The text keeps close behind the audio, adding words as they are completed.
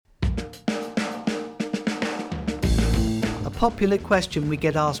popular question we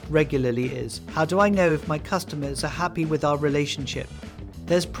get asked regularly is, how do I know if my customers are happy with our relationship?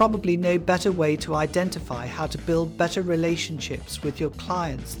 There's probably no better way to identify how to build better relationships with your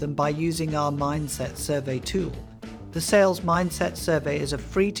clients than by using our Mindset Survey tool. The Sales Mindset Survey is a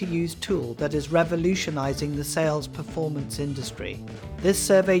free-to-use tool that is revolutionizing the sales performance industry. This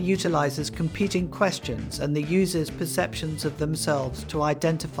survey utilizes competing questions and the user's perceptions of themselves to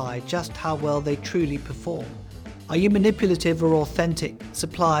identify just how well they truly perform. Are you manipulative or authentic,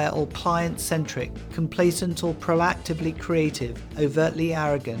 supplier or client-centric, complacent or proactively creative, overtly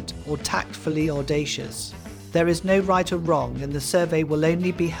arrogant, or tactfully audacious? There is no right or wrong, and the survey will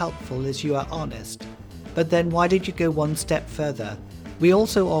only be helpful as you are honest. But then why did you go one step further? We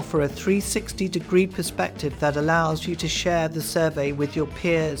also offer a 360-degree perspective that allows you to share the survey with your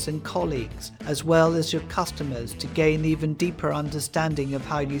peers and colleagues, as well as your customers, to gain even deeper understanding of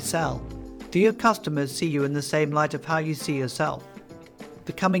how you sell. Do your customers see you in the same light of how you see yourself?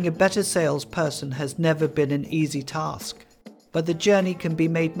 Becoming a better salesperson has never been an easy task, but the journey can be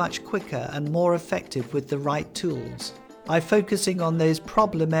made much quicker and more effective with the right tools. By focusing on those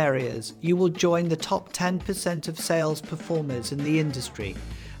problem areas, you will join the top 10% of sales performers in the industry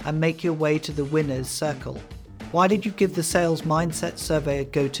and make your way to the winner's circle. Why did you give the Sales Mindset Survey a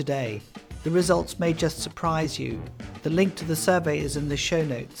go today? The results may just surprise you. The link to the survey is in the show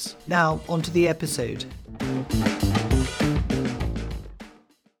notes. Now, on to the episode.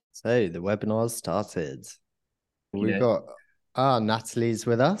 So, the webinar's started. We've got Natalie's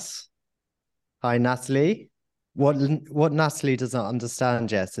with us. Hi, Natalie. What Natalie doesn't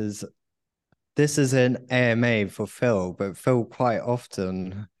understand yet is this is an AMA for Phil, but Phil quite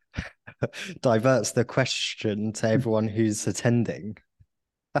often diverts the question to everyone who's attending.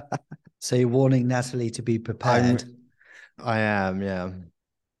 So you're warning Natalie to be prepared. I am, yeah.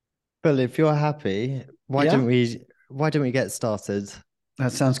 Phil, if you're happy, why don't we get started?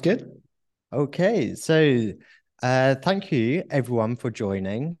 That sounds good. Okay, so thank you everyone for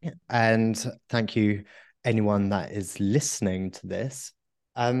joining, and thank you anyone that is listening to this.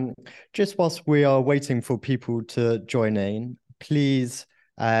 Just whilst we are waiting for people to join in, please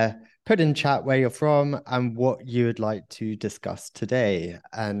put in chat where you're from and what you would like to discuss today.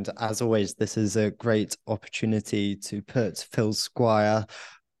 And as always, this is a great opportunity to put Phil Squire,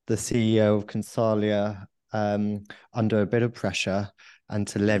 the CEO of Consalia, under a bit of pressure and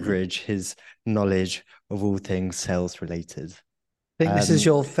to leverage his knowledge of all things sales related. I think this is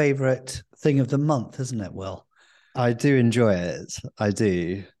your favorite thing of the month, isn't it, Will? I do enjoy it. I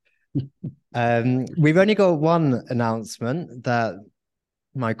do. We've only got one announcement that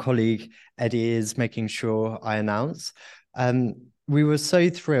my colleague Eddie is making sure I announce. We were so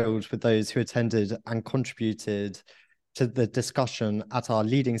thrilled with those who attended and contributed to the discussion at our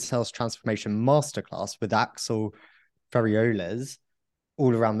Leading Sales Transformation Masterclass with Axel Ferrioles,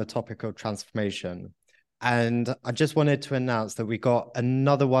 all around the topic of transformation. And I just wanted to announce that we got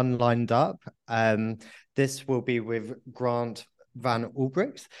another one lined up. This will be with Grant Van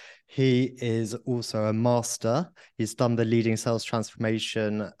Ulbricht. He is also a master. He's done the Leading Sales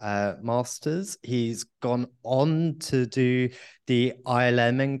Transformation Masters. He's gone on to do the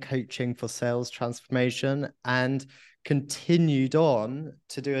ILM in Coaching for Sales Transformation and continued on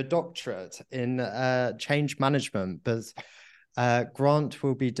to do a doctorate in change management. But Grant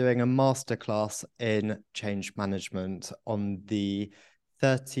will be doing a masterclass in change management on the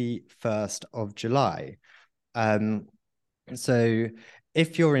 31st of July. So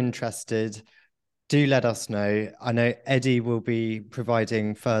if you're interested, do let us know. I know Eddie will be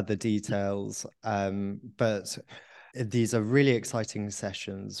providing further details, but these are really exciting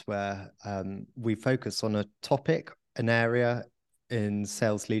sessions where we focus on a topic, an area in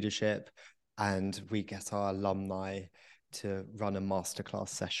sales leadership, and we get our alumni to run a masterclass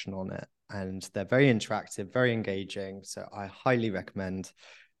session on it. And they're very interactive, very engaging. So I highly recommend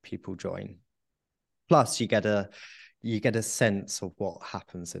people join. Plus, you get a sense of what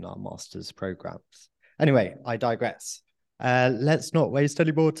happens in our master's programs. Anyway, I digress. Let's not waste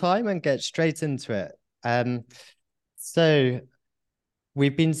any more time and get straight into it. So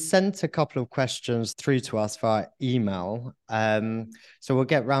we've been sent a couple of questions through to us via email. So we'll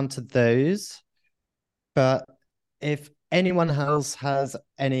get round to those. But if anyone else has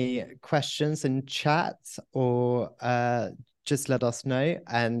any questions in chat or just let us know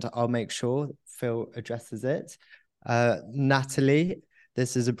and I'll make sure Phil addresses it. Natalie,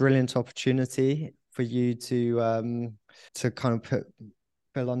 this is a brilliant opportunity for you to kind of put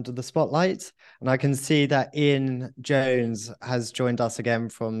Phil under the spotlight. And I can see that Ian Jones has joined us again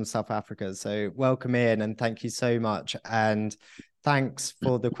from South Africa. So welcome in and thank you so much. And thanks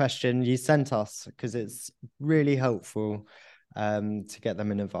for the question you sent us because it's really helpful to get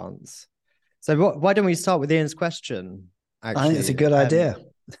them in advance. So why don't we start with Ian's question, actually? I think it's a good idea.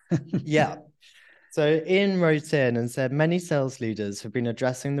 Yeah. So Ian wrote in and said, many sales leaders have been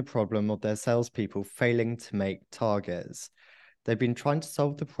addressing the problem of their salespeople failing to make targets. They've been trying to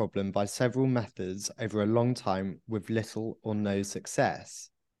solve the problem by several methods over a long time with little or no success.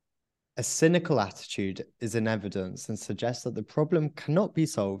 A cynical attitude is in evidence and suggests that the problem cannot be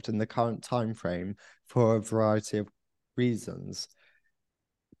solved in the current time frame for a variety of reasons.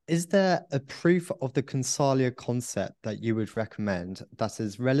 Is there a proof of the consalia concept that you would recommend that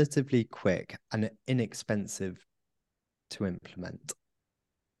is relatively quick and inexpensive to implement?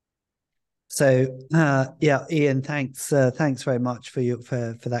 So yeah, Ian, thanks very much for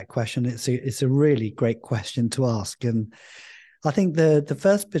that question. It's a really great question to ask, and I think the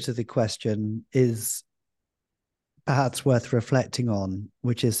first bit of the question is perhaps worth reflecting on,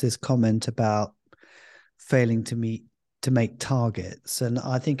 which is this comment about failing to make targets. And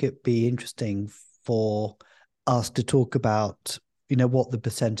I think it'd be interesting for us to talk about, what the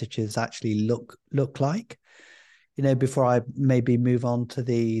percentages actually look like, before I maybe move on to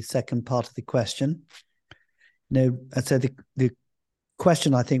the second part of the question. So the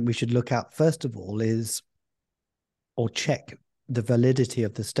question I think we should look at first of all is, or check the validity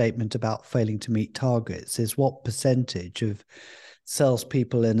of the statement about failing to meet targets, is what percentage of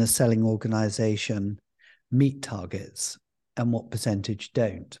salespeople in a selling organization meet targets and what percentage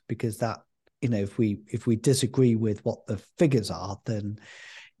don't, because that, if we disagree with what the figures are, then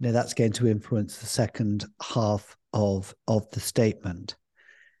that's going to influence the second half of the statement.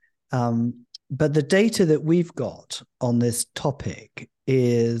 But the data that we've got on this topic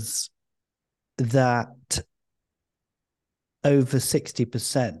is that over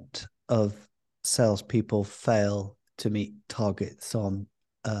 60% of salespeople fail to meet targets on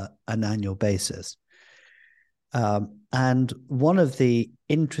an annual basis. And one of the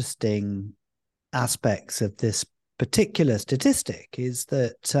interesting aspects of this particular statistic is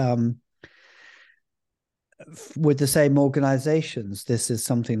that with the same organizations, this is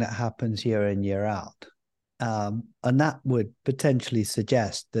something that happens year in, year out. And that would potentially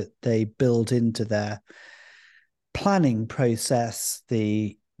suggest that they build into their planning process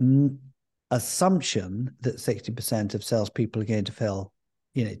the assumption that 60% of salespeople are going to fail,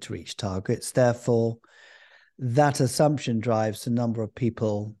 to reach targets. Therefore, that assumption drives the number of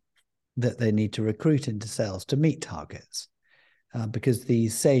people that they need to recruit into sales to meet targets, because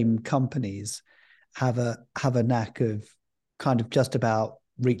these same companies have a knack of kind of just about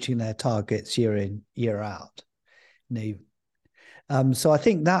reaching their targets year in, year out. So I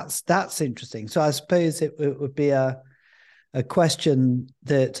think that's interesting. So I suppose it would be a question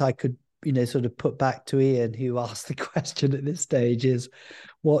that I could sort of put back to Ian, who asked the question at this stage, is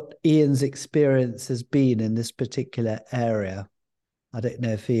what Ian's experience has been in this particular area. I don't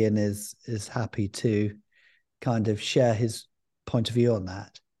know if Ian is happy to kind of share his point of view on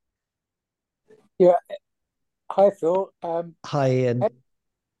that. Yeah. Hi, Phil. Hi, Ian.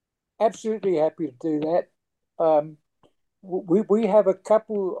 Absolutely happy to do that. We have a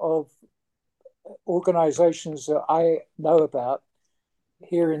couple of organizations that I know about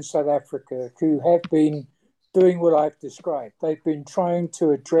here in South Africa who have been doing what I've described. They've been trying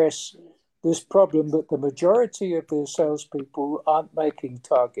to address this problem that the majority of their salespeople aren't making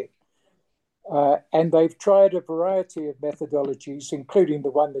target. And they've tried a variety of methodologies, including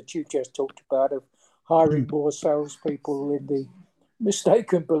the one that you just talked about, of hiring more salespeople in the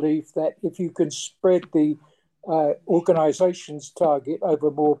mistaken belief that if you can spread the organization's target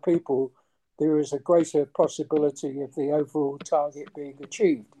over more people, there is a greater possibility of the overall target being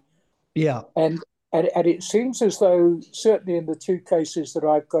achieved. Yeah. And it seems as though, certainly in the two cases that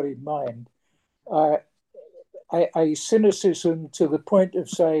I've got in mind, a cynicism to the point of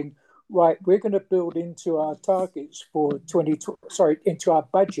saying, right, we're going to build into our targets for into our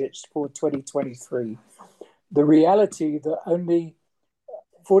budgets for 2023, the reality that only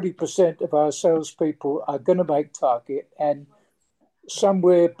 40% of our salespeople are going to make target, and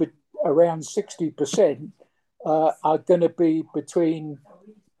somewhere around 60% are going to be between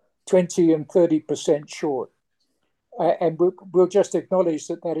 20 and 30% short. And we'll just acknowledge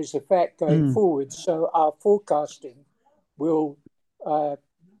that that is a fact going forward. So our forecasting will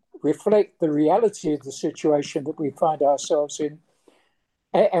reflect the reality of the situation that we find ourselves in.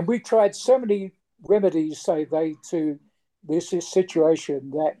 And we tried so many remedies, say they, to this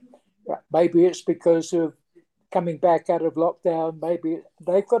situation that maybe it's because of coming back out of lockdown, maybe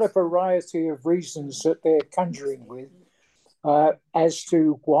they've got a variety of reasons that they're conjuring with as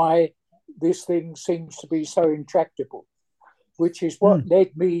to why this thing seems to be so intractable, which is what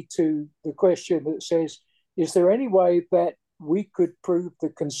led me to the question that says, is there any way that we could prove the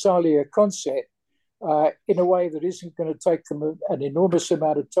Consalia concept in a way that isn't going to take them an enormous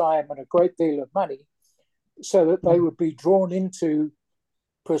amount of time and a great deal of money, so that they would be drawn into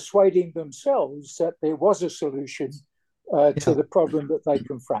persuading themselves that there was a solution to the problem that they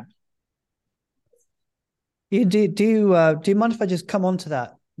confront. Do you mind if I just come on to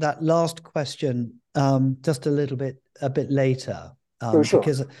that last question just a bit later? Sure.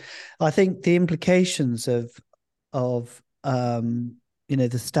 Because I think the implications of the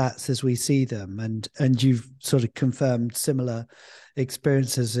stats as we see them, and you've sort of confirmed similar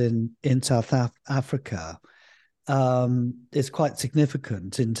experiences in South Africa, is quite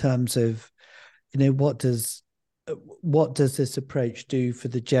significant in terms of what does this approach do for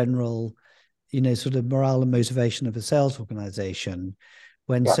the general sort of morale and motivation of a sales organization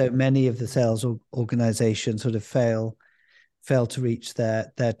when so many of the sales organizations sort of fail to reach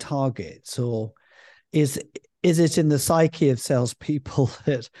their targets? Or is it in the psyche of salespeople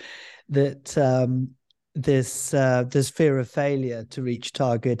that this fear of failure to reach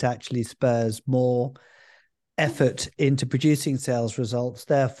target actually spurs more effort into producing sales results,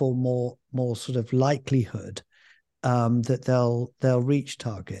 therefore more sort of likelihood that they'll reach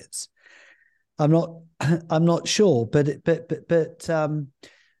targets? I'm not sure, but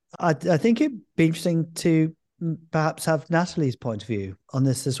I think it'd be interesting to perhaps have Natalie's point of view on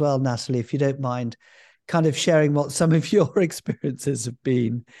this as well. Natalie, if you don't mind kind of sharing what some of your experiences have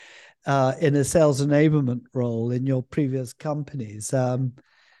been in a sales enablement role in your previous companies.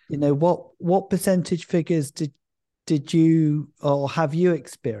 What percentage figures did you or have you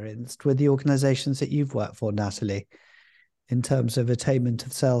experienced with the organizations that you've worked for, Natalie, in terms of attainment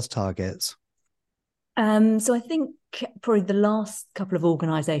of sales targets? So I think probably the last couple of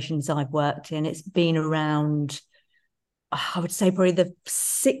organizations I've worked in, it's been around, I would say probably the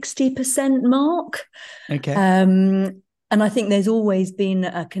 60% mark. Okay. And I think there's always been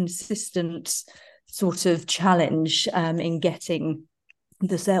a consistent sort of challenge in getting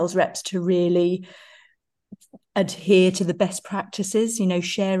the sales reps to really adhere to the best practices,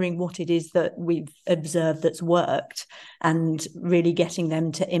 sharing what it is that we've observed that's worked and really getting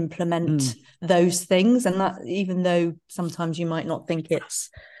them to implement those things. And that, even though sometimes you might not think it's,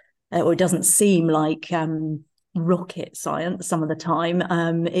 or it doesn't seem like rocket science some of the time,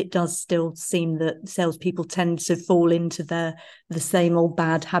 it does still seem that salespeople tend to fall into the same old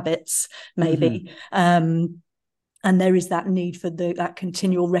bad habits, maybe. And there is that need for that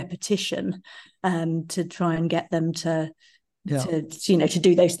continual repetition to try and get them to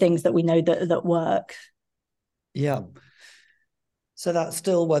do those things that we know that work. Yeah. So that's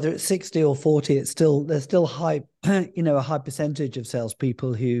still, whether it's 60 or 40, there's still high, a high percentage of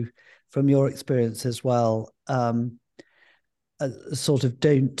salespeople who, from your experience as well, sort of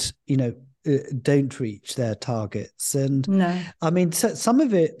don't reach their targets. And no, I mean, so some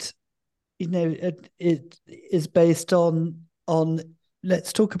of it, it is based on,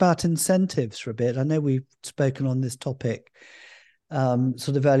 let's talk about incentives for a bit. I know we've spoken on this topic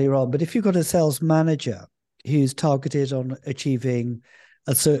sort of earlier on, but if you've got a sales manager who's targeted on achieving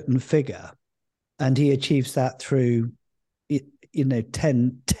a certain figure and he achieves that through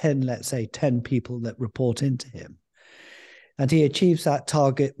 10, let's say 10 people that report into him, and he achieves that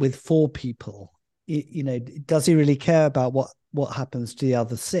target with 4 people, does he really care about what happens to the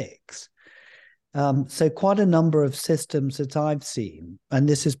other 6? So quite a number of systems that I've seen, and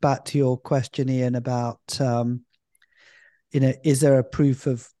this is back to your question, Ian, about is there a proof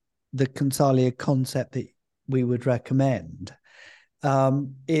of the Consalia concept that we would recommend?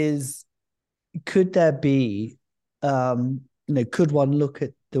 Could there be could one look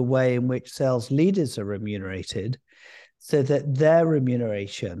at the way in which sales leaders are remunerated so that their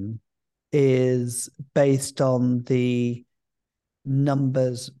remuneration is based on the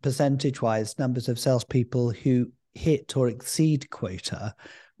percentage-wise numbers of salespeople who hit or exceed quota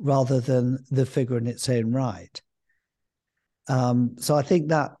rather than the figure in its own right? So I think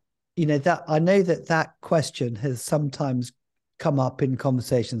that, I know that question has sometimes come up in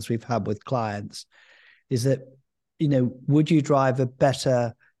conversations we've had with clients, is that, would you drive a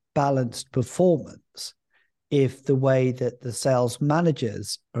better balanced performance if the way that the sales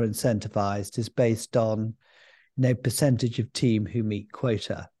managers are incentivized is based on percentage of team who meet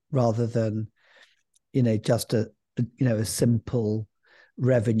quota rather than just a simple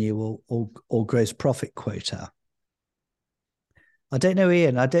revenue or gross profit quota? I don't know,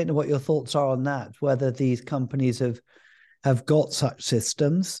 Ian, I don't know what your thoughts are on that, whether these companies have got such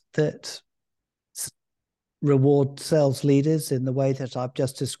systems that reward sales leaders in the way that I've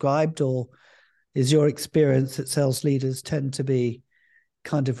just described, or is your experience that sales leaders tend to be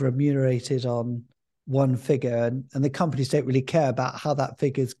kind of remunerated on one figure, and the companies don't really care about how that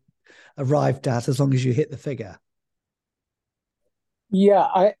figure's arrived at as long as you hit the figure.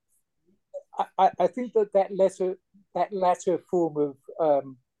 Yeah, I think that latter form of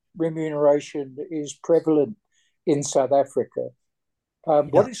remuneration is prevalent in South Africa.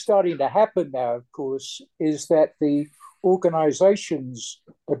 What is starting to happen now, of course, is that the organization's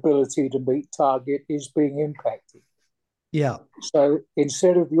ability to meet target is being impacted. Yeah. So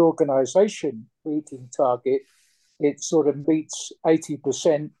instead of the organization meeting target, it sort of meets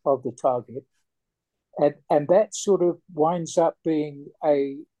 80% of the target. And that sort of winds up being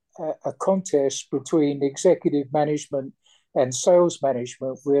a contest between executive management and sales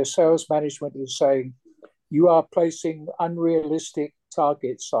management, where sales management is saying, you are placing unrealistic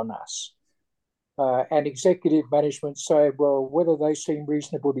targets on us. And executive management say, well, whether they seem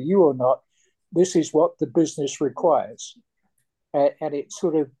reasonable to you or not, this is what the business requires. And it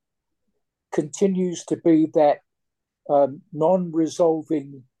sort of continues to be that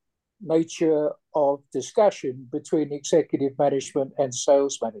non-resolving nature of discussion between executive management and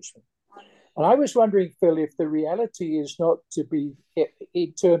sales management. And I was wondering, Phil, if the reality is not to be,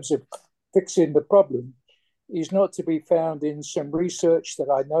 in terms of fixing the problem, is not to be found in some research that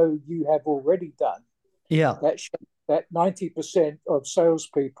I know you have already done. Yeah. That 90% of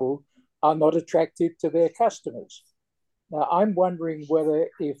salespeople are not attractive to their customers. Now, I'm wondering whether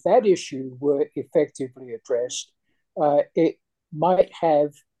if that issue were effectively addressed, it might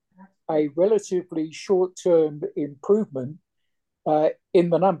have a relatively short-term improvement in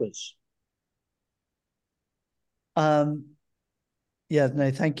the numbers. Yeah,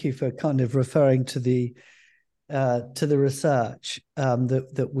 no, thank you for kind of referring to the research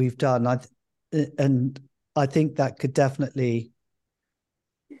that we've done. And I think that could definitely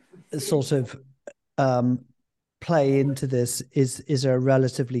sort of play into this. Is a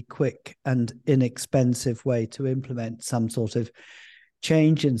relatively quick and inexpensive way to implement some sort of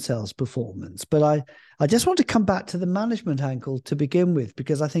change in sales performance. But I just want to come back to the management angle to begin with,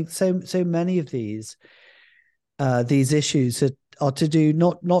 because I think so many of these issues are to do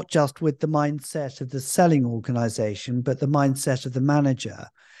not just with the mindset of the selling organization, but the mindset of the manager.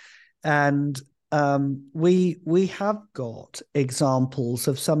 And we have got examples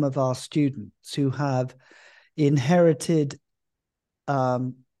of some of our students who have inherited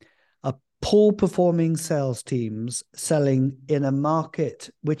poor performing sales teams selling in a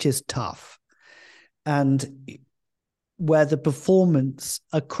market which is tough, and where the performance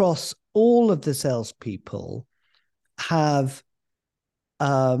across all of the salespeople have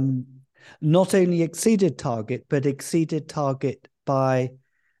not only exceeded target, but exceeded target by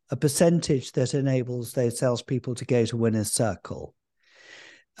a percentage that enables those salespeople to go to winner's circle.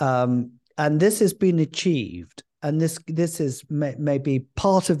 And this has been achieved. And this is maybe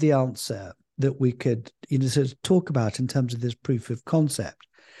part of the answer that we could sort of talk about in terms of this proof of concept.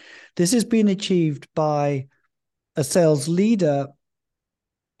 This has been achieved by a sales leader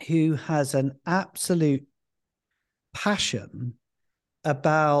who has an absolute passion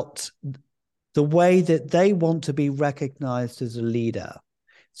about the way that they want to be recognized as a leader.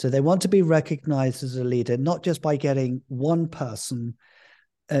 So they want to be recognized as a leader, not just by getting one person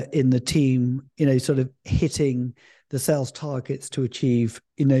in the team, sort of hitting the sales targets to achieve,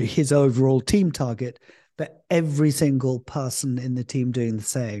 his overall team target, but every single person in the team doing the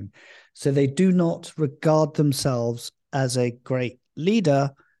same. So they do not regard themselves as a great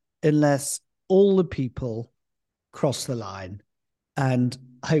leader unless all the people cross the line, and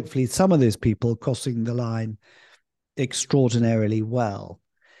hopefully some of those people crossing the line extraordinarily well.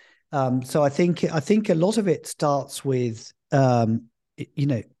 So I think a lot of it starts with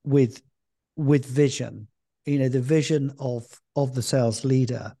with vision, the vision of the sales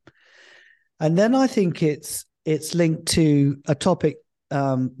leader. And then I think it's linked to a topic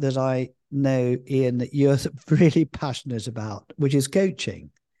that I know, Ian, that you're really passionate about, which is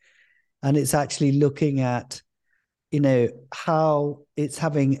coaching. And it's actually looking at, how it's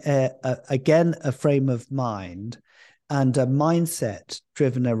having a frame of mind and a mindset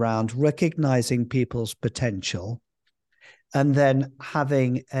driven around recognizing people's potential, and then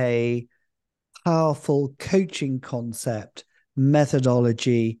having a powerful coaching concept,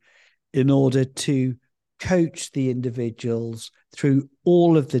 methodology, in order to coach the individuals through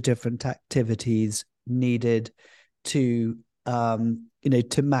all of the different activities needed to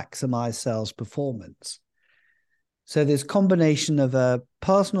maximize sales performance. So this combination of a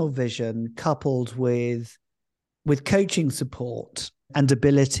personal vision coupled with coaching support and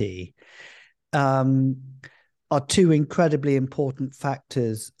ability are two incredibly important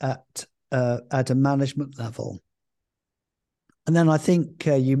factors at a management level. And then I think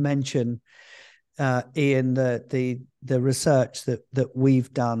you mentioned Ian, the research that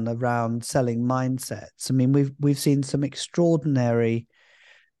we've done around selling mindsets. I mean, we've seen some extraordinary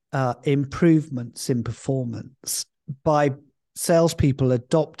improvements in performance by salespeople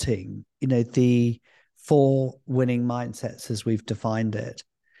adopting, the 4 winning mindsets as we've defined it,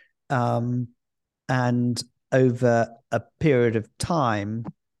 and over a period of time,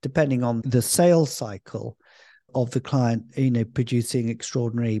 depending on the sales cycle of the client, producing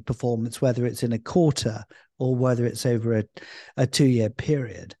extraordinary performance, whether it's in a quarter or whether it's over a 2-year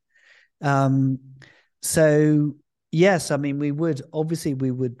period. So yes, I mean, we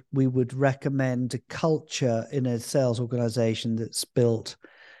would recommend a culture in a sales organization that's built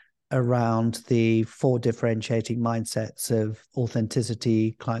around the 4 differentiating mindsets of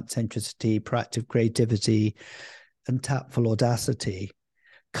authenticity, client centricity, proactive creativity, and tactful audacity,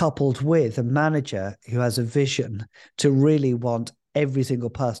 coupled with a manager who has a vision to really want every single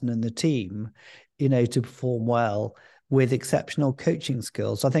person in the team, to perform well with exceptional coaching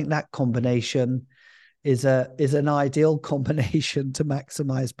skills. I think that combination is an ideal combination to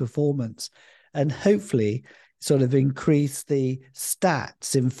maximize performance and hopefully sort of increase the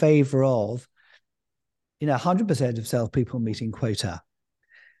stats in favor of 100% of salespeople meeting quota.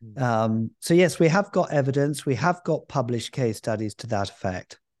 So yes, we have got evidence, we have got published case studies to that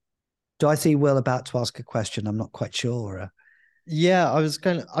effect. Do I see Will about to ask a question? I'm not quite sure. Yeah, I was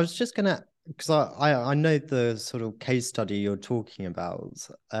just gonna, because I know the sort of case study you're talking about.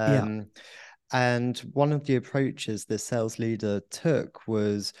 And one of the approaches the sales leader took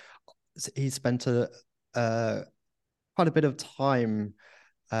was he spent quite a bit of time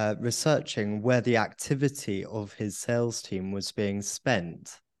researching where the activity of his sales team was being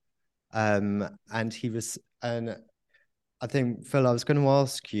spent. And I think, Phil, I was going to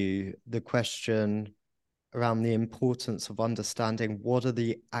ask you the question around the importance of understanding what are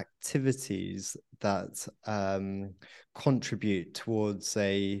the activities that contribute towards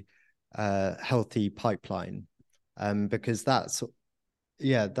a healthy pipeline, because that's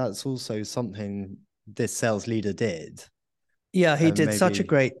also something this sales leader did. Yeah, he did such a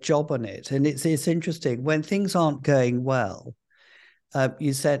great job on it. And it's interesting when things aren't going well.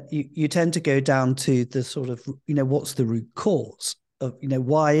 You said you tend to go down to the sort of, what's the root cause of,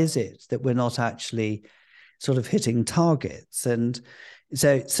 why is it that we're not actually sort of hitting targets? And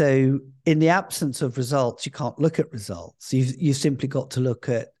so in the absence of results, you can't look at results. You've simply got to look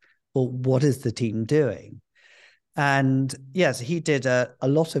at, well, what is the team doing? And yes, he did a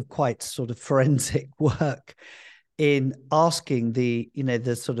lot of quite sort of forensic work in asking the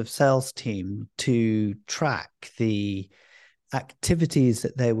sort of sales team to track the activities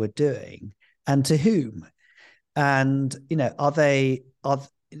that they were doing and to whom, and what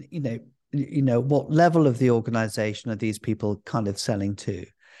level of the organization are these people kind of selling to,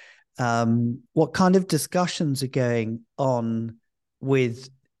 what kind of discussions are going on with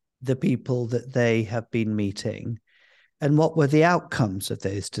the people that they have been meeting, and what were the outcomes of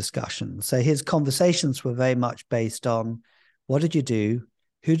those discussions. So his conversations were very much based on what did you do,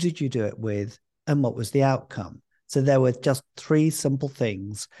 who did you do it with, and what was the outcome. So there were just 3 simple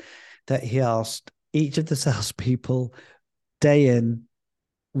things that he asked each of the salespeople day in,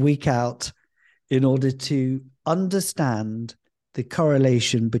 week out, in order to understand the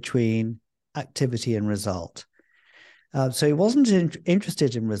correlation between activity and result. So he wasn't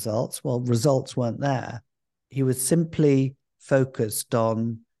interested in results. Well, results weren't there. He was simply focused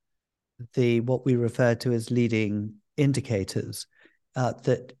on what we refer to as leading indicators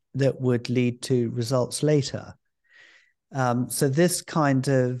that would lead to results later. So this kind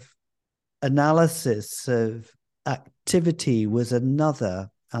of analysis of activity was another,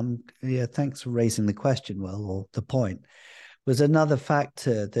 thanks for raising the question, Will, or the point, was another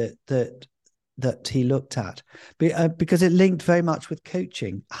factor that he looked at, because it linked very much with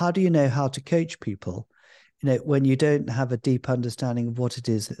coaching. How do you know how to coach people, when you don't have a deep understanding of what it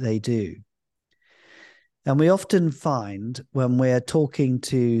is that they do? And we often find when we're talking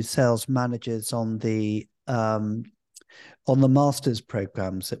to sales managers on the master's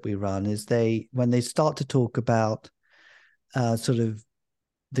programs that we run, is when they start to talk about sort of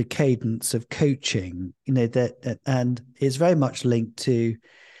the cadence of coaching, that and it's very much linked to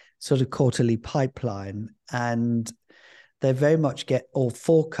sort of quarterly pipeline, and they very much get all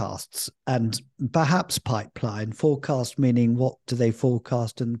forecasts and perhaps pipeline. Forecast meaning what do they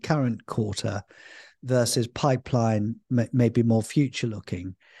forecast in current quarter versus pipeline, maybe more future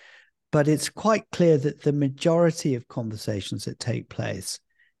looking. But it's quite clear that the majority of conversations that take place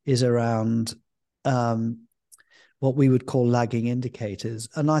is around what we would call lagging indicators.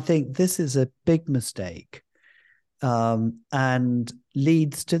 And I think this is a big mistake, and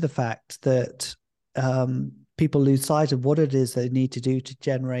leads to the fact that people lose sight of what it is they need to do to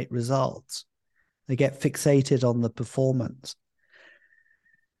generate results. They get fixated on the performance.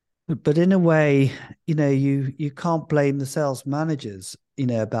 But in a way, you can't blame the sales managers,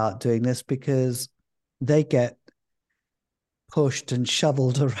 about doing this, because they get pushed and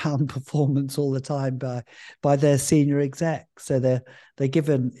shoveled around performance all the time by their senior execs. So they're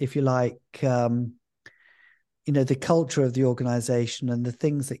given, if you like, the culture of the organization and the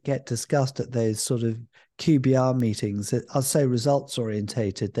things that get discussed at those sort of QBR meetings that are so results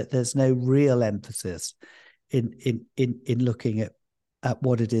orientated that there's no real emphasis in looking at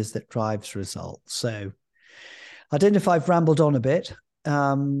what it is that drives results. So I don't know if I've rambled on a bit.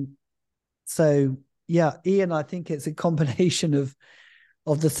 So yeah, Ian, I think it's a combination of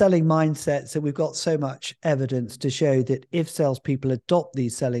the selling mindsets that we've got so much evidence to show that if salespeople adopt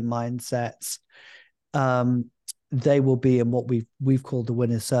these selling mindsets, they will be in what we've called the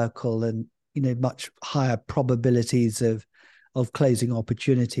winner circle, and much higher probabilities of closing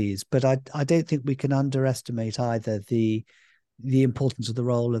opportunities. But I don't think we can underestimate either the importance of the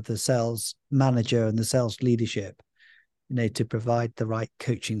role of the sales manager and the sales leadership, to provide the right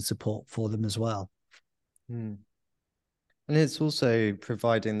coaching support for them as well. And it's also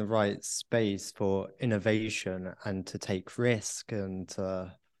providing the right space for innovation and to take risk and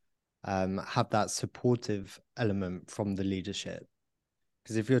to have that supportive element from the leadership.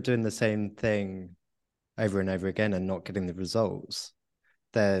 Because if you're doing the same thing over and over again and not getting the results,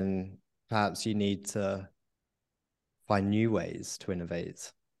 then perhaps you need to find new ways to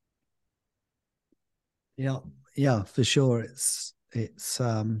innovate. Yeah, for sure. It's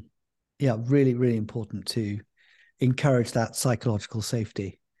really, really important to encourage that psychological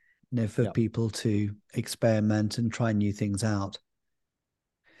safety, for people to experiment and try new things out.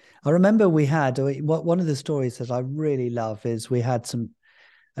 I remember we had one of the stories that I really love is we had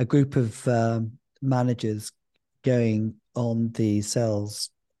a group of managers going on the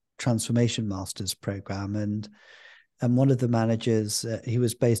Sales Transformation Masters program, and one of the managers, he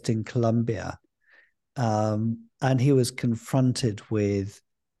was based in Colombia, and he was confronted with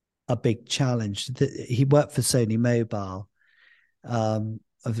a big challenge. He worked for Sony Mobile.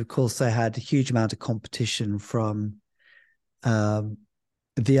 Of course, they had a huge amount of competition from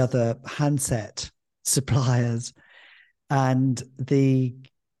the other handset suppliers, and the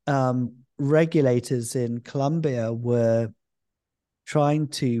regulators in Colombia were trying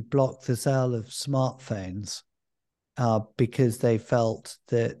to block the sale of smartphones because they felt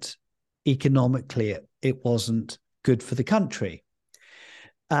that economically it wasn't good for the country.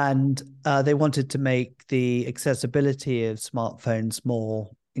 And they wanted to make the accessibility of smartphones more,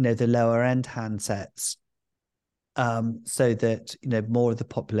 the lower end handsets, so that, more of the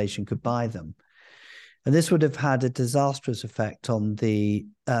population could buy them. And this would have had a disastrous effect on the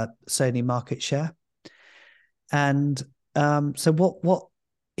Sony market share. And so what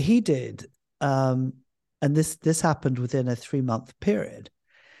he did, and this happened within a 3-month period,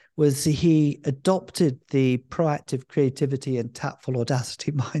 was he adopted the proactive creativity and tactful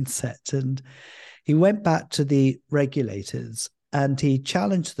audacity mindset. And he went back to the regulators and he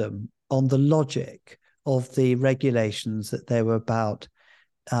challenged them on the logic of the regulations that they were about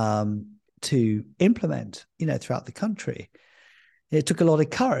to implement, throughout the country. It took a lot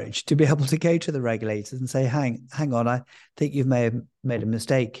of courage to be able to go to the regulators and say, hang on, I think you may have made a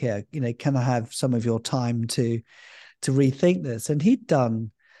mistake here. Can I have some of your time to rethink this? And he'd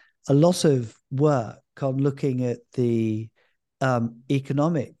done a lot of work on looking at the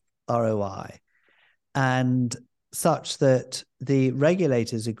economic ROI, and such that the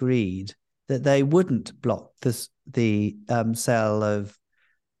regulators agreed that they wouldn't block the sale of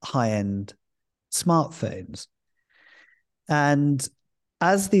high-end smartphones. And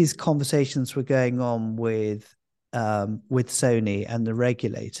as these conversations were going on with Sony and the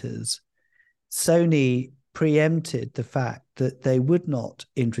regulators, Sony preempted the fact that they would not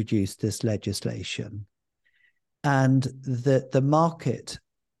introduce this legislation, and that the market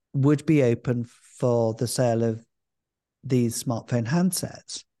would be open for the sale of these smartphone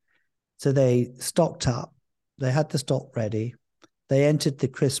handsets. So they stocked up, they had the stock ready, they entered the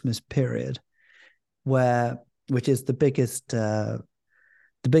Christmas period, which is the biggest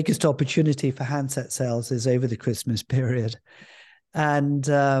opportunity for handset sales is over the Christmas period. And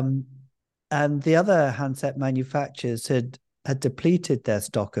the other handset manufacturers had depleted their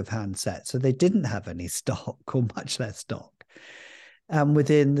stock of handsets, so they didn't have any stock, or much less stock. And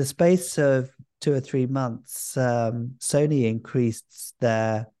within the space of 2 or 3 months, Sony increased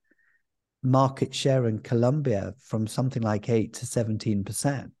their market share in Colombia from something like 8 to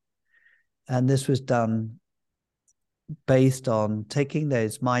 17%. And this was done based on taking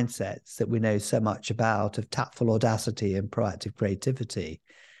those mindsets that we know so much about of tactful audacity and proactive creativity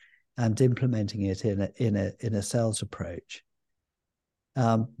and implementing it in a sales approach.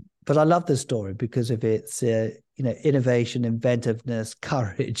 But I love this story because of its innovation, inventiveness,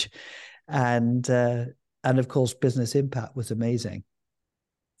 courage, and of course business impact was amazing.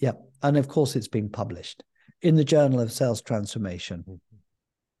 Yeah, and of course it's been published in the Journal of Sales Transformation.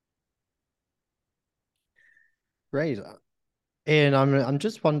 Great. Ian, I'm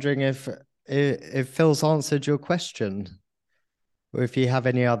just wondering if Phil's answered your question, or if you have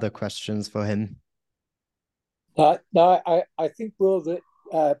any other questions for him. No, I think, Will,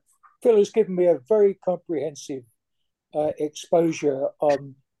 that Phil has given me a very comprehensive exposure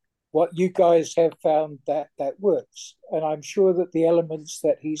on what you guys have found that works. And I'm sure that the elements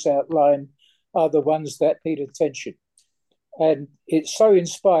that he's outlined are the ones that need attention. And it so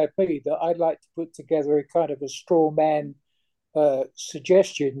inspired me that I'd like to put together a kind of a straw man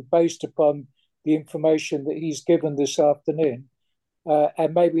suggestion based upon the information that he's given this afternoon.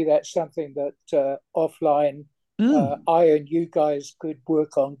 And maybe that's something that offline I and you guys could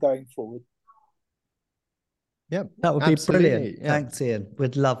work on going forward. Yeah, that would be brilliant. Yeah. Thanks, Ian.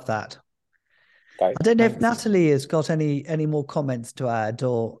 We'd love that. Okay. I don't know if Natalie has got any more comments to add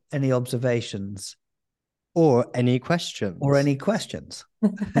or any observations. Or any questions. I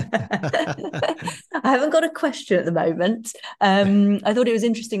haven't got a question at the moment. I thought it was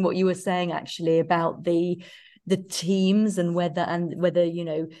interesting what you were saying actually about the teams and whether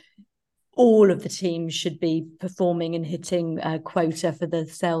all of the teams should be performing and hitting quota for the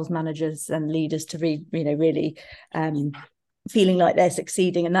sales managers and leaders to really feeling like they're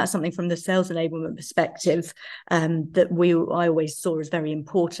succeeding. And that's something from the sales enablement perspective that I always saw as very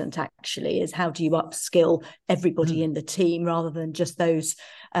important, actually, is how do you upskill everybody in the team rather than just those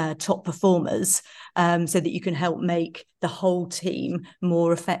top performers, so that you can help make the whole team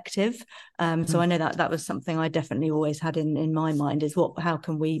more effective. So I know that was something I definitely always had in my mind, is what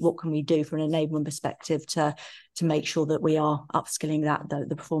can we do from an enablement perspective to make sure that we are upskilling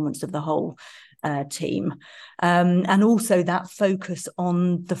the performance of the whole team, and also that focus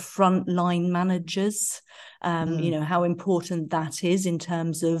on the frontline managers, how important that is in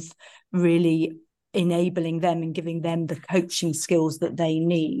terms of really enabling them and giving them the coaching skills that they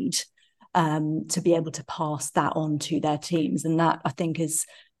need to be able to pass that on to their teams. And that, I think, is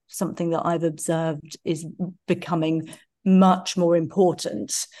something that I've observed is becoming much more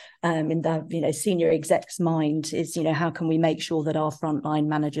important in the senior exec's mind, is how can we make sure that our frontline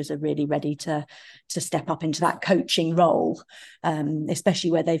managers are really ready to step up into that coaching role,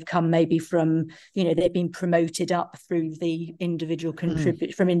 especially where they've come maybe from they've been promoted up through the individual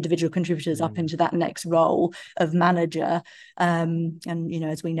contributors up into that next role of manager, and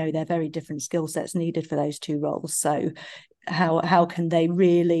as we know, they're very different skill sets needed for those two roles. So how can they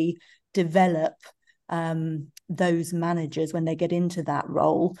really develop those managers when they get into that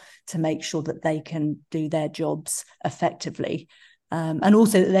role to make sure that they can do their jobs effectively, and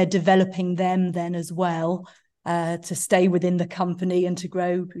also that they're developing them then as well to stay within the company and to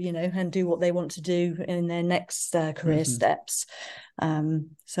grow, and do what they want to do in their next career steps.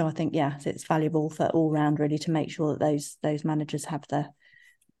 So I think, it's valuable for all round, really, to make sure that those managers have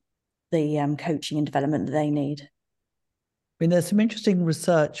the coaching and development that they need. I mean, there's some interesting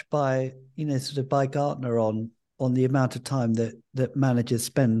research by Gartner on the amount of time that managers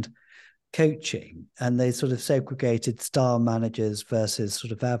spend coaching, and they sort of segregated star managers versus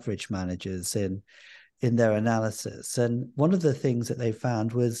sort of average managers in their analysis. And one of the things that they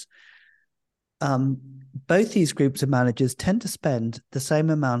found was both these groups of managers tend to spend the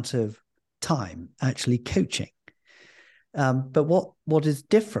same amount of time actually coaching. But what is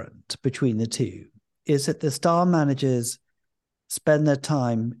different between the two is that the star managers spend their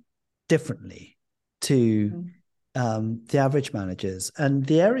time differently to the average managers, and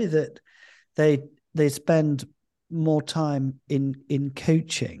the area that they spend more time in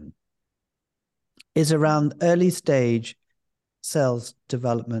coaching is around early stage sales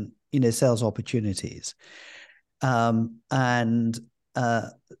development, sales opportunities, and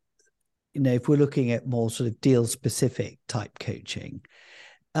if we're looking at more sort of deal specific type coaching,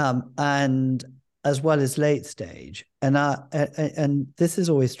 and as well as late stage. And this has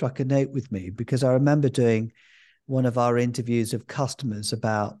always struck a note with me, because I remember doing one of our interviews of customers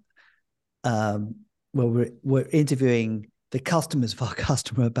about, we're interviewing the customers of our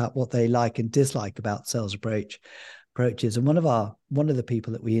customer about what they like and dislike about sales approaches. And one of the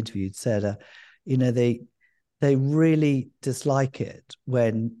people that we interviewed said, they really dislike it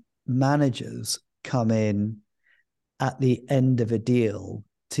when managers come in at the end of a deal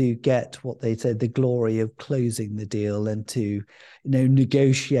to get what they said, the glory of closing the deal and to,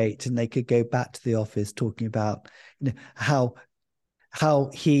 negotiate. And they could go back to the office talking about, how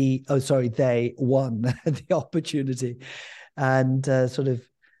they won the opportunity, and sort of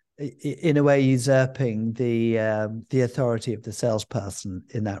in a way usurping the authority of the salesperson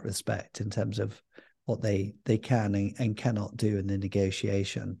in that respect, in terms of what they can and cannot do in the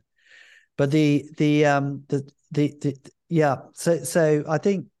negotiation. But so I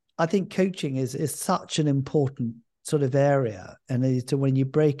think coaching is such an important sort of area, and so when you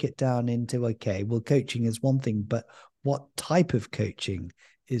break it down into, okay, well, coaching is one thing, but what type of coaching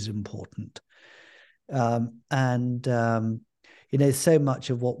is important? So much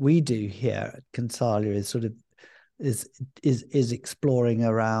of what we do here at Consalia is sort of is exploring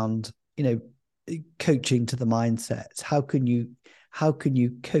around, coaching to the mindsets. How can you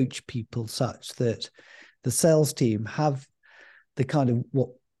coach people such that the sales team have the kind of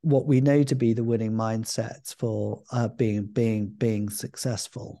what we know to be the winning mindsets for being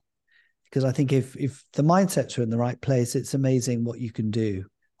successful? Because I think if the mindsets are in the right place, it's amazing what you can do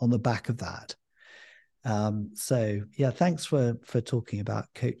on the back of that. So yeah, thanks for talking about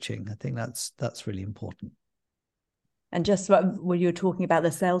coaching. I think that's really important. And just when you were talking about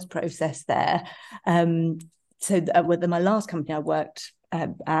the sales process there, with my last company I worked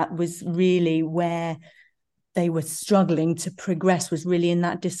at was really where they were struggling to progress, was really in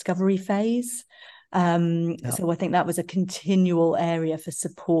that discovery phase. So I think that was a continual area for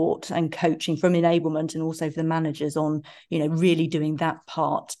support and coaching from enablement, and also for the managers on, really doing that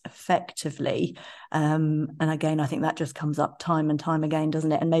part effectively. And again, I think that just comes up time and time again,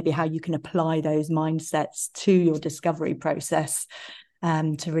 doesn't it? And maybe how you can apply those mindsets to your discovery process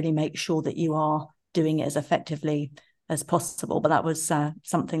to really make sure that you are doing it as effectively as possible. But that was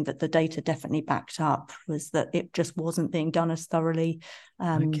something that the data definitely backed up, was that it just wasn't being done as thoroughly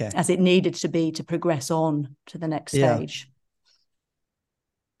as it needed to be to progress on to the next stage.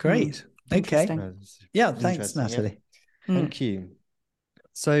 Great. Okay. Yeah, thanks, Natalie. Yeah. Thank you.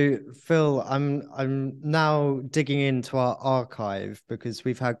 So Phil, I'm now digging into our archive, because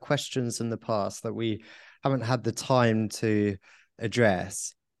we've had questions in the past that we haven't had the time to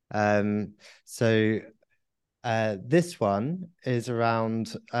address. This one is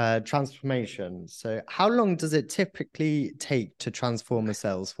around transformation. So how long does it typically take to transform a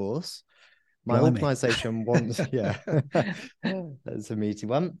sales force? My organization wants, that's a meaty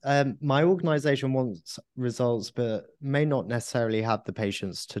one. My organization wants results, but may not necessarily have the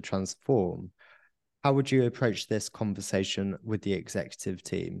patience to transform. How would you approach this conversation with the executive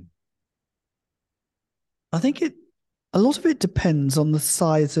team? I think a lot of it depends on the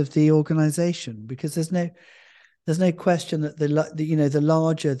size of the organization, because there's no question that the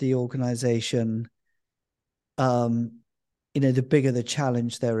larger the organization, the bigger the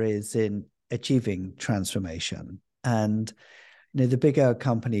challenge there is in achieving transformation. And the bigger a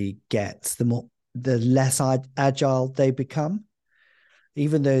company gets, the less agile they become,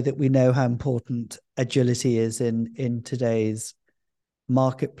 even though that we know how important agility is in today's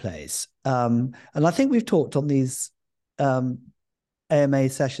marketplace. And I think we've talked on these AMA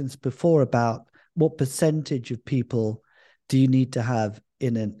sessions before about what percentage of people do you need to have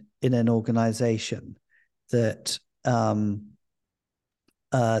in an organization that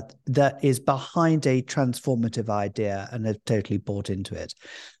that is behind a transformative idea and have totally bought into it.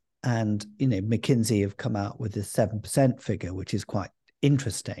 And McKinsey have come out with a 7% figure, which is quite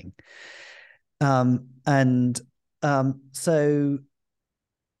interesting. So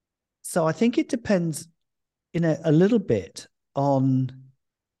I think it depends, a little bit on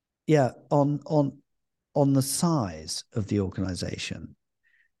the size of the organization.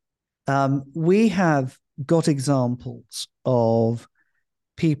 We have got examples of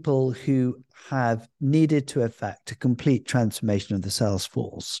people who have needed to effect a complete transformation of the sales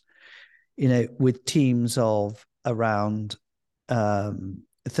force, with teams of around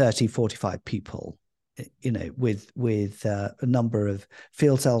 30, 45 people, with a number of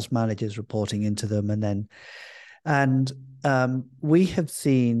field sales managers reporting into them. And we have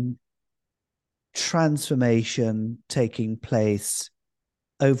seen transformation taking place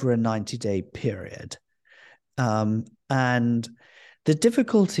over a 90-day period. And the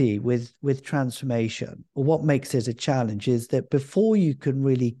difficulty with transformation, or what makes it a challenge, is that before you can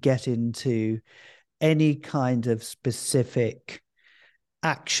really get into any kind of specific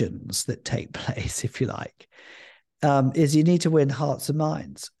actions that take place, if you like, is you need to win hearts and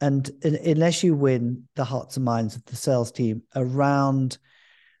minds. And unless you win the hearts and minds of the sales team around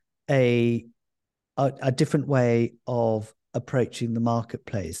a different way of approaching the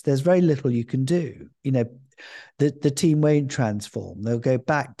marketplace, there's very little you can do. the team won't transform. They'll go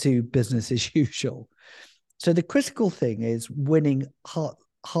back to business as usual. So the critical thing is winning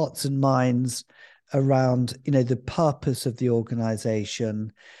hearts and minds around, the purpose of the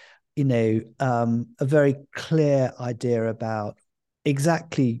organization, a very clear idea about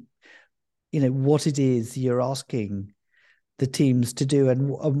exactly, what it is you're asking the teams to do,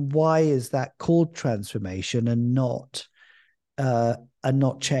 and why is that called transformation and not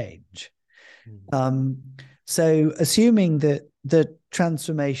change. So assuming that the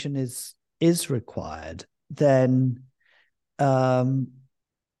transformation is required, then at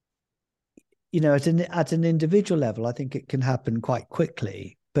an individual level, I think it can happen quite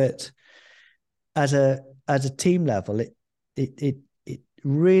quickly. But at a team level, it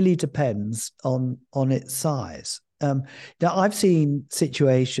really depends on its size. Now, I've seen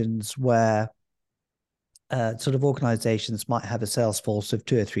situations where sort of organizations might have a sales force of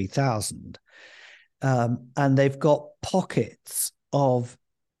 2,000 or 3,000, and they've got pockets of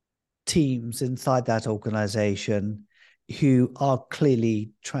teams inside that organization who are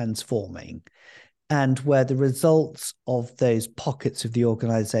clearly transforming, and where the results of those pockets of the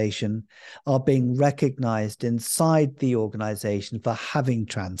organization are being recognized inside the organization for having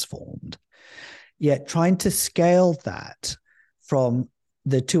transformed. Yet trying to scale that from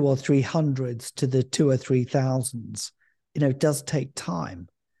the 200 or 300s to the 2,000 or 3,000s, does take time.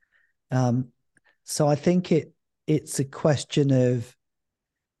 So I think it's a question of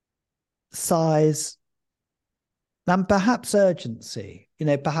size and perhaps urgency.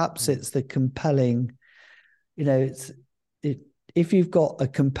 Perhaps it's the compelling, if you've got a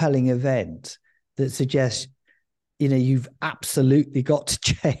compelling event that suggests, you've absolutely got to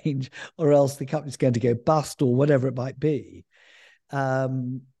change, or else the company's going to go bust, or whatever it might be,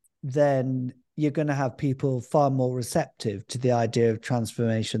 then you're going to have people far more receptive to the idea of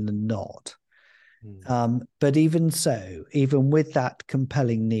transformation than not. But even so, even with that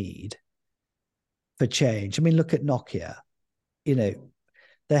compelling need for change, I mean, look at Nokia.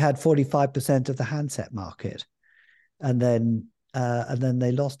 They had 45% of the handset market, and then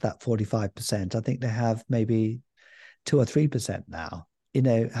they lost that 45%. I think they have maybe 2 or 3% now.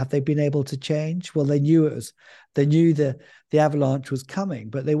 Have they been able to change? Well, they knew the avalanche was coming,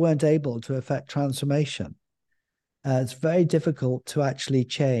 but they weren't able to affect transformation. It's very difficult to actually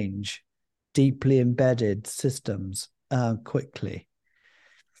change deeply embedded systems quickly.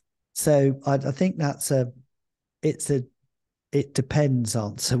 So I think that's it depends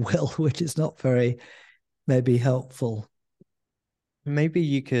answer, Will, which is not very maybe helpful. Maybe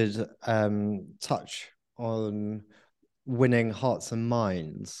you could touch on winning hearts and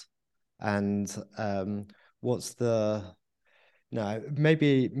minds, and what's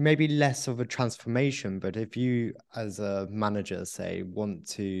maybe less of a transformation, but if you as a manager, say, want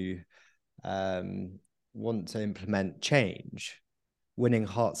to implement change, winning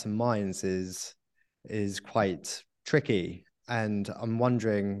hearts and minds is quite tricky. And I'm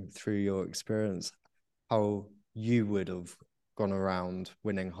wondering, through your experience, how you would have gone around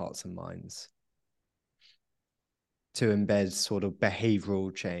winning hearts and minds to embed sort of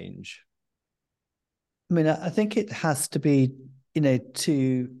behavioral change. I mean, I think it has to be,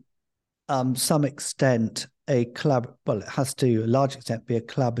 to some extent it has to a large extent be a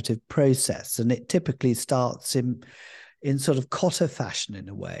collaborative process, and it typically starts in sort of Kotter fashion, in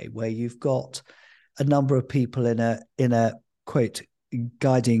a way, where you've got a number of people in a quote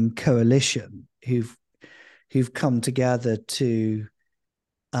guiding coalition who've come together to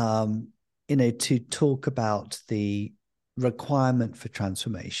to talk about the requirement for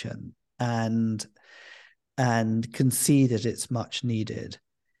transformation and can see that it's much needed.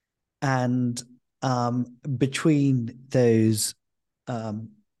 And between those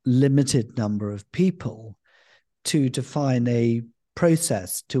limited number of people, to define a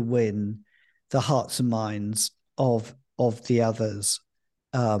process to win the hearts and minds of the others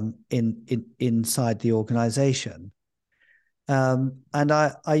inside the organization. And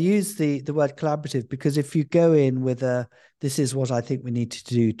I use the word collaborative because if you go in with this is what I think we need to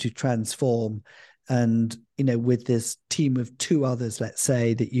do to transform, and with this team of 2 others, let's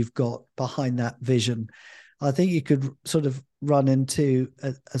say, that you've got behind that vision, I think you could sort of run into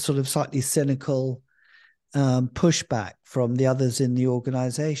a sort of slightly cynical pushback from the others in the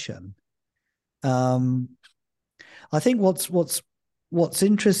organization. I think what's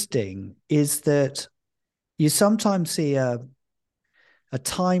interesting is that you sometimes see a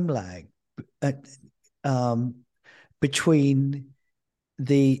time lag between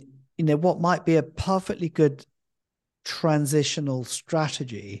the what might be a perfectly good transitional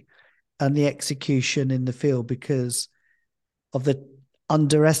strategy and the execution in the field, because of the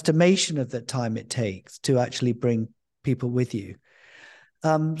underestimation of the time it takes to actually bring people with you.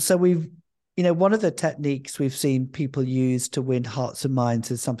 So one of the techniques we've seen people use to win hearts and minds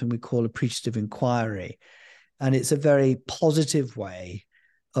is something we call appreciative inquiry. And it's a very positive way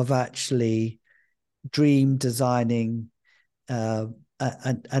of actually dream designing and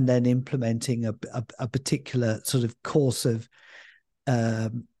then implementing a particular sort of course of,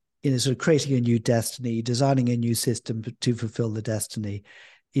 sort of creating a new destiny, designing a new system to fulfill the destiny,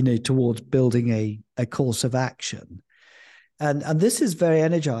 towards building a course of action. And this is very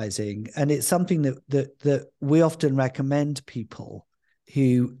energizing, and it's something that we often recommend people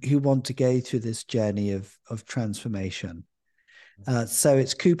who want to go through this journey of transformation. So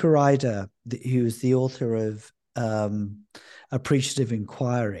it's Cooper Ryder, who is the author of Appreciative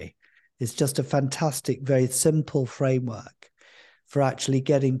Inquiry. It's just a fantastic, very simple framework for actually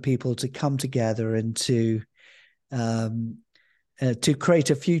getting people to come together and to create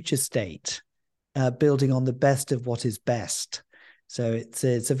a future state, building on the best of what is best. So it's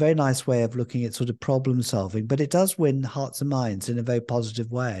a very nice way of looking at sort of problem solving, but it does win hearts and minds in a very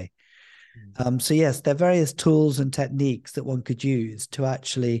positive way. So yes, there are various tools and techniques that one could use to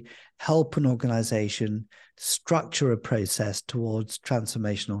actually help an organization structure a process towards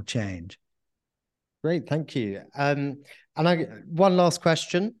transformational change. Great, thank you. And one last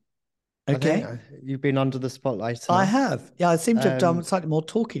question. Okay. I think you've been under the spotlight enough. I have. Yeah, I seem to have done slightly more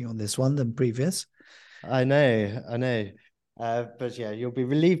talking on this one than previous. I know. But yeah, you'll be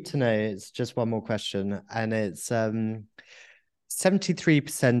relieved to know it's just one more question. And it's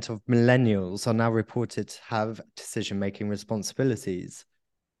 73% of millennials are now reported to have decision-making responsibilities.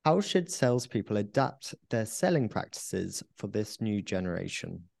 How should salespeople adapt their selling practices for this new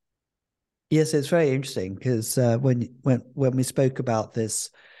generation? Yes, it's very interesting because when we spoke about this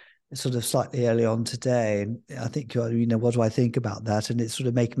sort of slightly early on today, and I think, what do I think about that? And it's sort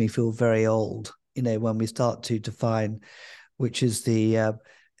of making me feel very old, when we start to define which is the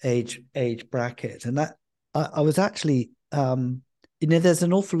age bracket. And that I was actually, there's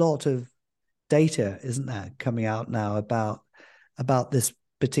an awful lot of data, isn't there, coming out now about this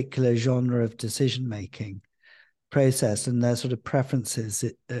particular genre of decision making process, and their sort of preferences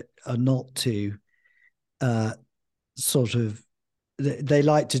are not to sort of, they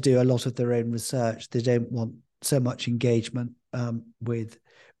like to do a lot of their own research. They don't want so much engagement with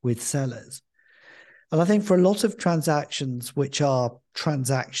sellers. And I think for a lot of transactions, which are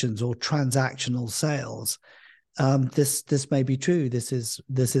transactions or transactional sales, this may be true. This is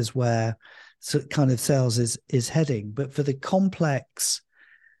where kind of sales is heading. But for the complex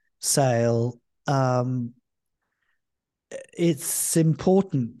sale, it's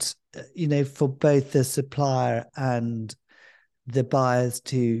important, for both the supplier and the buyers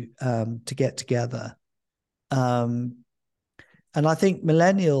to get together. And I think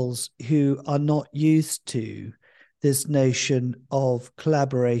millennials who are not used to this notion of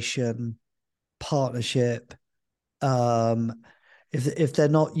collaboration, partnership, if they're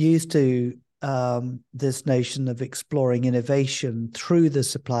not used to this notion of exploring innovation through the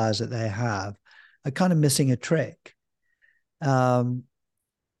suppliers that they have, are kind of missing a trick. And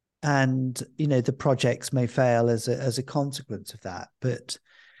the projects may fail as a consequence of that. But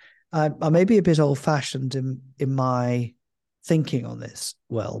I may be a bit old-fashioned in my thinking on this,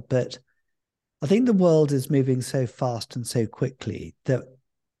 but I think the world is moving so fast and so quickly that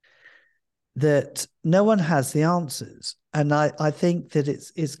no one has the answers. And I think that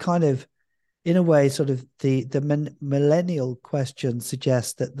it's kind of, in a way, sort of the millennial question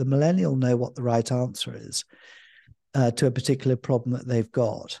suggests that the millennial know what the right answer is to a particular problem that they've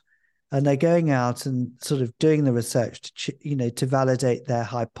got. And they're going out and sort of doing the research to validate their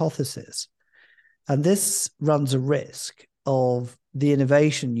hypothesis. And this runs a risk of the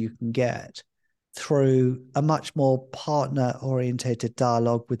innovation you can get through a much more partner-orientated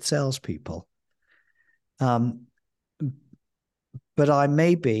dialogue with salespeople. But I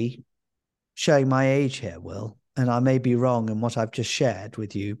may be showing my age here, Will, and I may be wrong in what I've just shared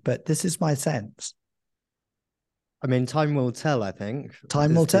with you, but this is my sense. I mean, time will tell, I think.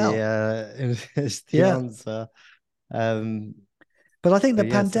 Time will tell. Is the answer. But I think the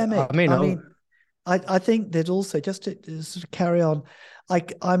pandemic, I think that also, just to sort of carry on,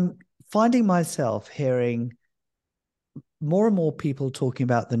 I'm finding myself hearing more and more people talking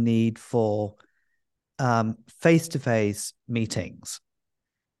about the need for face-to-face meetings,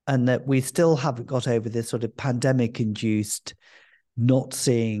 and that we still haven't got over this sort of pandemic-induced not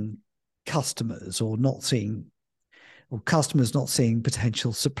seeing customers or customers not seeing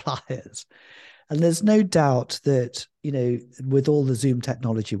potential suppliers. And there's no doubt that, with all the Zoom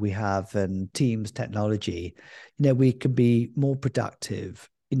technology we have and Teams technology, we can be more productive,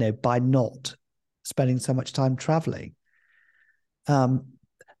 by not spending so much time traveling.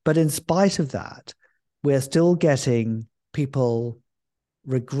 But in spite of that, we're still getting people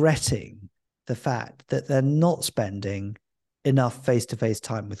regretting the fact that they're not spending enough face-to-face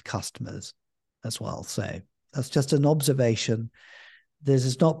time with customers as well. So that's just an observation. This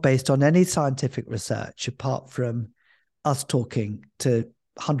is not based on any scientific research apart from us talking to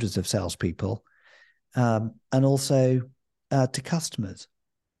hundreds of salespeople, and also to customers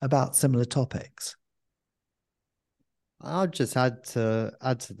about similar topics. I'll just add to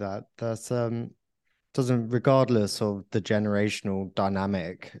that. Doesn't, regardless of the generational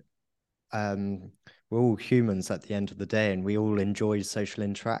dynamic, we're all humans at the end of the day, and we all enjoy social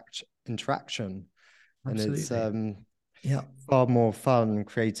interaction. Absolutely. And it's far more fun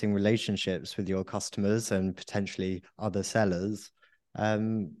creating relationships with your customers and potentially other sellers.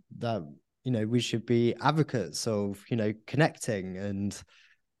 That we should be advocates of connecting and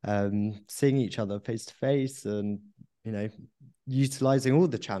seeing each other face to face, and utilizing all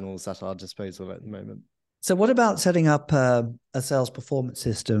the channels at our disposal at the moment. So what about setting up a sales performance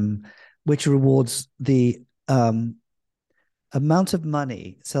system which rewards the amount of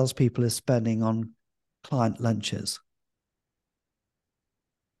money salespeople are spending on client lunches?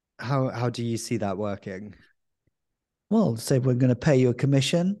 How do you see that working? Well, say we're going to pay you a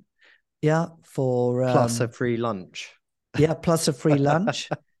commission, for plus a free lunch. Plus a free lunch.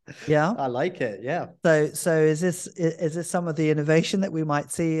 Yeah, I like it. Yeah. So is this some of the innovation that we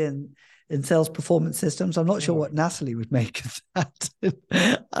might see in sales performance systems? I'm not sure what Natalie would make of that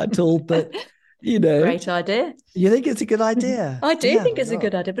at all, but great idea. You think it's a good idea? I do think it's a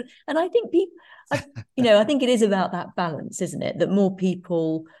good idea, and I think people, I think it is about that balance, isn't it?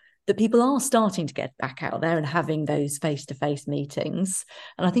 That people are starting to get back out there and having those face-to-face meetings,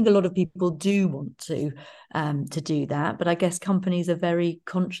 and I think a lot of people do want to do that. But I guess companies are very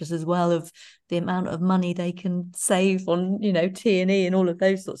conscious as well of the amount of money they can save on T&E and all of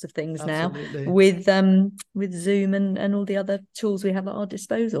those sorts of things. Absolutely. Now with Zoom and all the other tools we have at our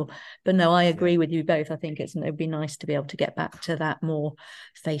disposal. But no, I agree with you both. I think it'd be nice to be able to get back to that more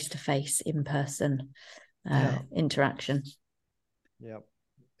face-to-face, in-person interaction. Yeah.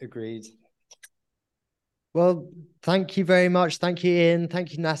 Agreed. Well, thank you very much. Thank you, Ian.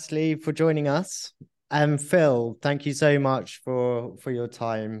 Thank you, Natalie, for joining us. And Phil, thank you so much for your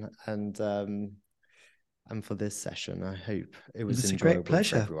time and for this session. I hope it was enjoyable, a great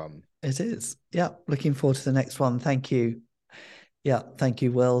pleasure for everyone. It is. Yeah. Looking forward to the next one. Thank you. Yeah. Thank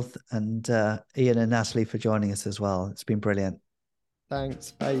you, Will, and Ian and Natalie for joining us as well. It's been brilliant.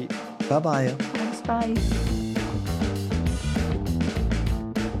 Thanks. Bye. Bye-bye. Thanks. Bye.